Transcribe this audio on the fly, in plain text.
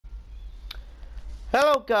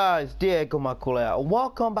Hello guys, Diego Maculea.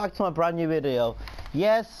 Welcome back to my brand new video.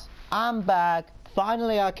 Yes, I'm back.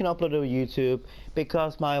 Finally I can upload to YouTube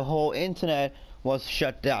because my whole internet was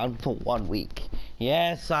shut down for 1 week.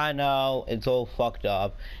 Yes, I know, it's all fucked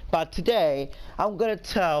up. But today I'm gonna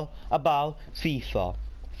tell about FIFA.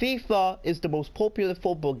 FIFA is the most popular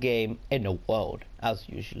football game in the world, as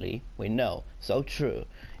usually we know. So true,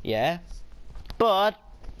 yeah? But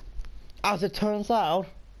as it turns out,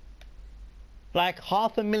 like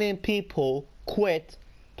 500,000 people quit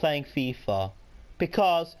playing FIFA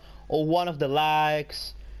because of one of the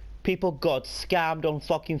lags. People got scammed on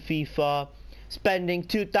fucking FIFA, spending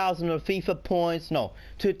 2,000 on FIFA points, no,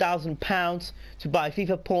 2,000 pounds to buy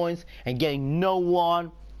FIFA points and getting no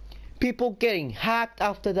one. People getting hacked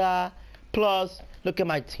after that. Plus, look at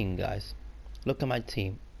my team, guys. Look at my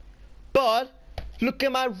team. But look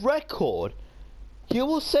at my record. You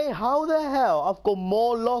will say, how the hell I've got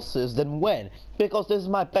more losses than win? Because this is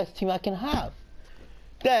my best team I can have.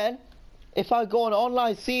 Then, if I go on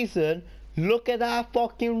online season, look at that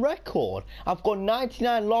fucking record. I've got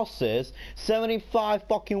 99 losses, 75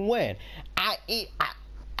 fucking win. I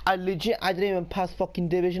didn't even pass fucking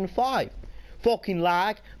Division 5. Fucking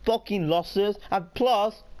lag, fucking losses, and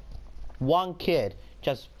plus, one kid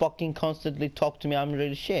just fucking constantly talk to me, I'm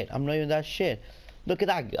really shit. I'm not even that shit. Look at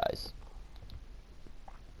that, guys.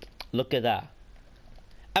 Look at that.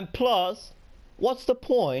 And plus, what's the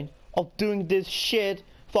point of doing this shit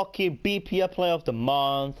fucking BPL Player of the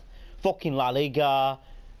Month, fucking La Liga?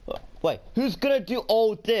 Wait, who's gonna do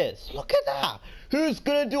all this? Look at that. Who's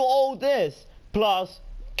gonna do all this? Plus,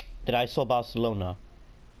 did I saw Barcelona?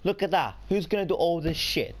 Look at that. Who's gonna do all this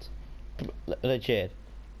shit? Legit.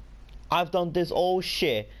 I've done this all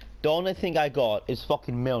shit. The only thing I got is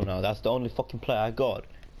fucking Milner. That's the only fucking player I got.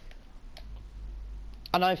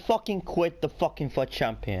 And I fucking quit the fucking FUT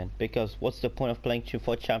Champion because what's the point of playing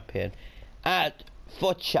FUT Champion at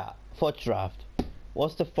FUT Draft?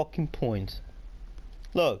 What's the fucking point?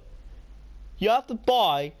 Look, you have to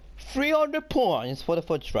buy 300 points for the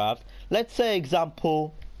FUT Draft. Let's say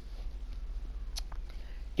example,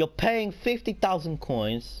 you're paying 50,000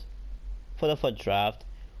 coins for the FUT Draft.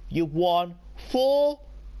 You won 4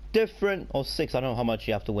 different or 6. I don't know how much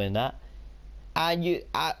you have to win that. And you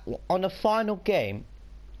on the final game,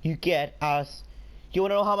 you get as, you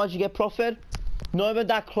wanna know how much you get profit? Not even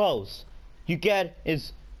that close. You get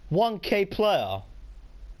is 1k player.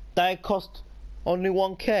 That cost only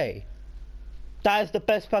 1k. That is the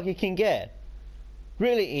best pack you can get.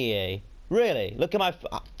 Really, EA? Really? Look at my.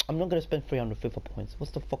 I'm not gonna spend 300 FIFA points.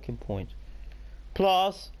 What's the fucking point?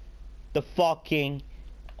 Plus, the fucking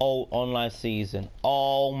old online season.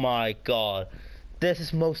 Oh my god. This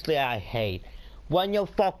is mostly I hate. When you're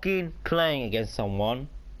fucking playing against someone,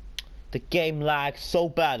 the game lags so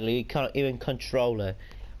badly you can't even control it.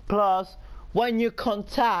 Plus, when you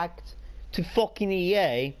contact to fucking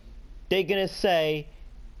EA, they're gonna say,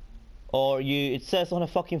 or it says on the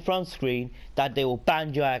fucking front screen that they will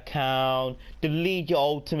ban your account, delete your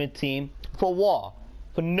ultimate team. For what?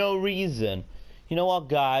 For no reason. You know what,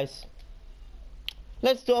 guys?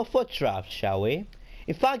 Let's do a FUT Draft, shall we?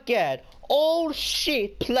 If I get all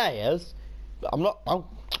shit players, I'm not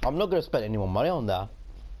gonna spend any more money on that.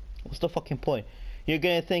 What's the fucking point? You're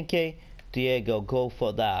gonna think, hey, Diego, go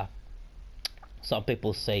for that. Some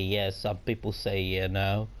people say yes, some people say yeah,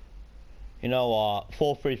 no. You know what?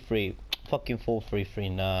 4-3-3. Fucking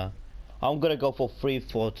 4-3-3, nah. I'm gonna go for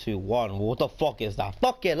 3-4-2-1. What the fuck is that?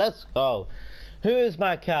 Fuck it, let's go. Who is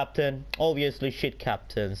my captain? Obviously shit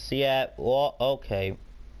captains. Yeah, what? Okay.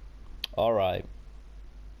 Alright.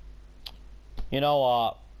 You know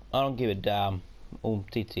what? I don't give a damn.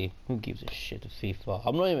 TT, who gives a shit of FIFA?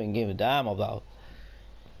 I'm not even giving a damn about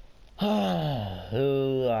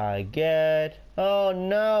who I get. Oh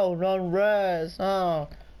no, non-res. Oh,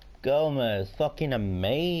 Gomez, fucking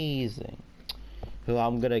amazing. Who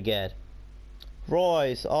I'm gonna get?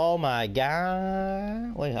 Royce. Oh my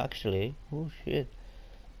god. Wait, actually, oh shit,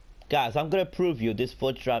 guys, I'm gonna prove you this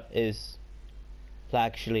FUT Draft is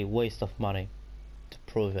actually waste of money. To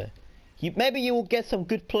prove it, maybe you will get some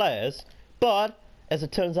good players, but as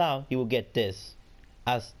it turns out, you will get this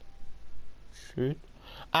as shit.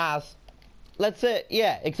 As, let's say,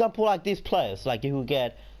 yeah, example like these players, like you will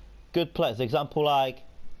get good players. Example like,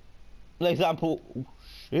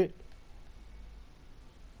 shit.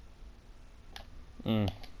 Damn,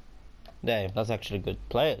 that's actually good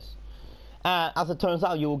players. And as it turns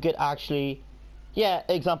out, you will get actually, yeah,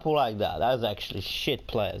 example like that. That's actually shit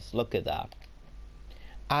players. Look at that.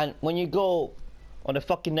 And when you go on the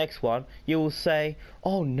fucking next one, you will say,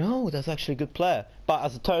 oh no, that's actually a good player. But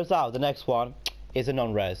as it turns out, the next one is a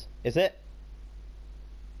non-res. Is it?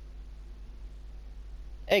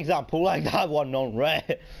 Example like that one,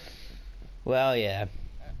 non-rare. Well, yeah.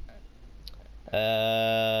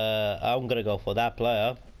 I'm gonna go for that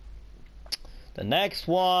player. The next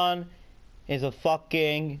one is a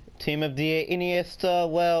fucking Team of the Year Iniesta.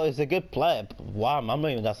 Well, it's a good player. Wow, I'm not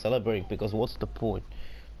even that celebrating because what's the point?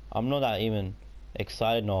 I'm not that even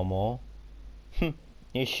excited no more.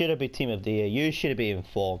 You shouldn't be Team of the Year. You should be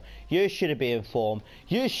informed. You should be informed.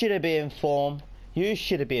 You should be informed. You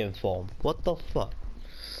should be informed. What the fuck?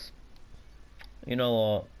 You know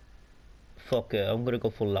what? Fuck it. I'm gonna go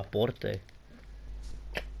for Laporte.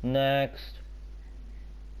 Next.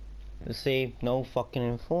 You see, no fucking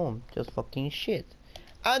informed. Just fucking shit.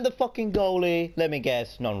 And the fucking goalie, let me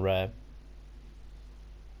guess, non-rare.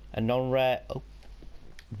 And non-rare. Oh,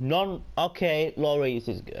 okay, Lloris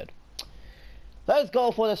is good. Let's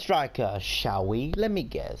go for the striker, shall we? Let me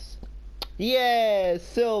guess. Yeah,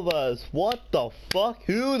 Silvers. What the fuck?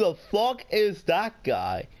 Who the fuck is that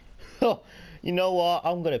guy? You know what?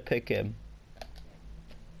 I'm gonna pick him.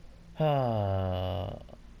 No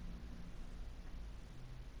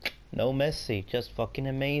Messi, just fucking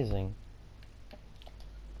amazing.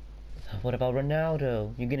 What about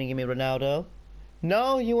Ronaldo? You gonna give me Ronaldo?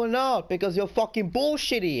 No, you will not, because you're fucking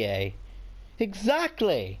bullshitty, eh?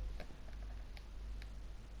 Exactly.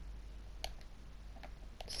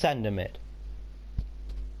 Send him it.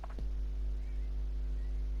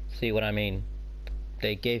 See what I mean?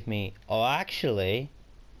 They gave me... Oh, actually...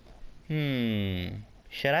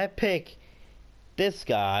 Should I pick this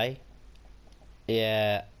guy?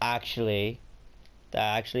 Yeah, actually...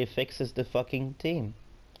 That actually fixes the fucking team.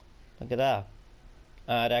 Look at that.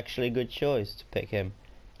 I had actually a good choice to pick him.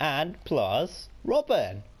 And plus,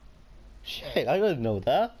 Robin. Shit, I didn't know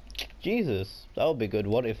that. Jesus, that would be a good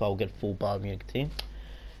one if I'll get full Bayern Munich team.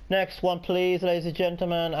 Next one, please, ladies and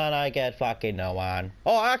gentlemen, and I get fucking no one.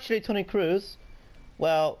 Oh, actually, Toni Kroos.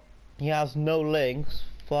 Well, he has no links.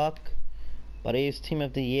 Fuck. But he's Team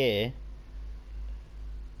of the Year.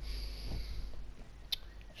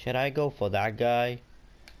 Should I go for that guy?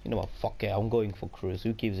 You know what? Fuck it. I'm going for Kroos.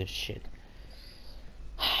 Who gives a shit?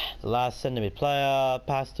 The last centre-mid player,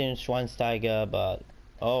 Bastian Schweinsteiger, but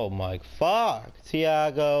oh my fuck,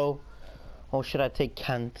 Thiago. Or should I take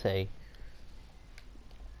Kante?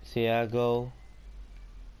 Thiago.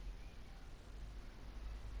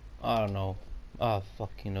 I don't know. Ah,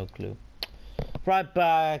 fucking no clue. Right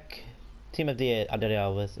back. Team of the Year, Adri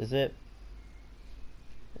Alves, is it?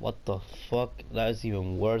 What the fuck? That is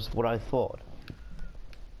even worse what I thought.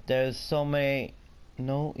 There's so many.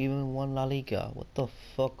 No, even one La Liga. What the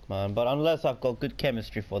fuck, man? But unless I've got good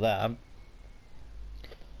chemistry for that.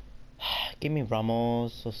 Give me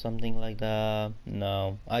Ramos or something like that.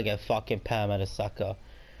 No, I get fucking Pam at a sucker.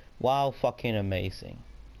 Wow, fucking amazing.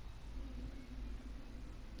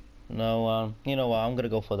 No, you know what? I'm gonna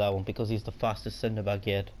go for that one because he's the fastest centre back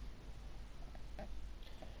yet.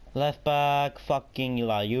 Left back, fucking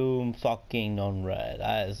Layum, fucking non-red.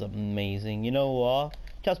 That is amazing. You know what?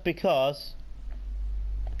 Just because.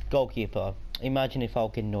 Goalkeeper. Imagine if I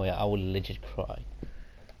get Neuer, I would legit cry.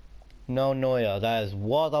 No Neuer, that is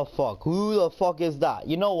what the fuck? Who the fuck is that?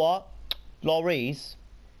 You know what? Lloris.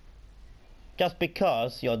 Just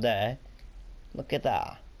because you're there. Look at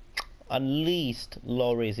that. At least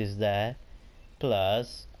Lloris is there.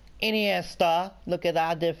 Plus Iniesta. Look at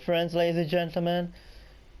that difference, ladies and gentlemen.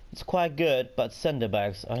 It's quite good, but centre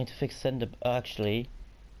backs. I need to fix centre. Actually,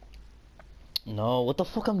 no. What the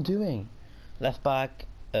fuck I'm doing? Left back.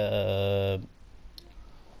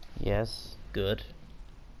 Yes, good.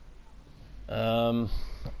 I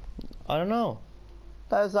don't know.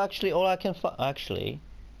 That is actually all I can find. Actually,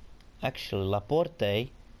 Laporte.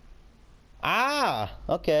 Ah,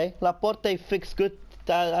 okay. Laporte fixed good.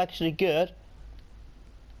 That actually good.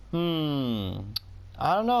 I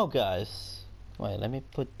don't know, guys. Wait, let me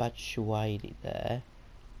put Batshuayi there.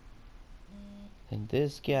 And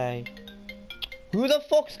this guy. Who the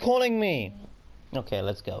fuck's calling me? Okay,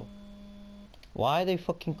 let's go. Why are they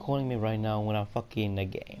fucking calling me right now when I'm fucking in the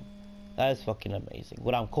game? That is fucking amazing.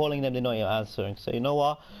 When I'm calling them, they're not even answering. So you know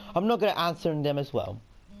what? I'm not gonna answer them as well.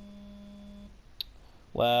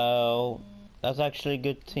 Well, that's actually a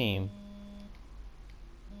good team.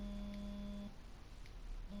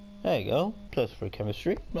 There you go. +3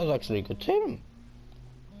 chemistry. That's actually a good team.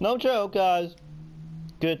 No joke, guys.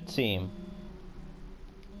 Good team.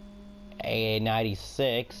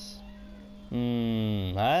 A96.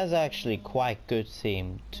 That's actually quite good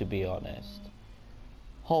team, to be honest.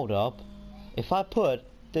 Hold up. If I put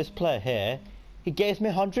this player here, he gives me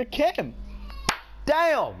 100 chem.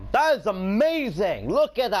 Damn, that is amazing.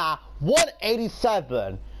 Look at that.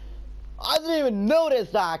 187. I didn't even notice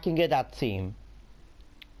that I can get that team.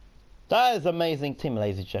 That is amazing team,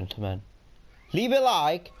 ladies and gentlemen. Leave a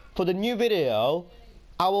like for the new video.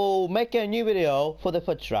 I will make a new video for the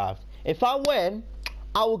FUT draft. If I win,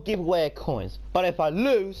 I will give away coins. But if I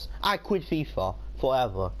lose, I quit FIFA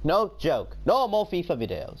forever. No joke. No more FIFA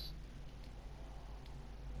videos.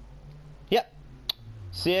 Yep.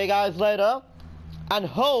 See you guys later. And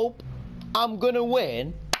hope I'm gonna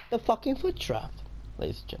win the fucking FUT draft,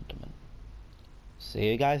 ladies and gentlemen.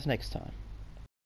 See you guys next time.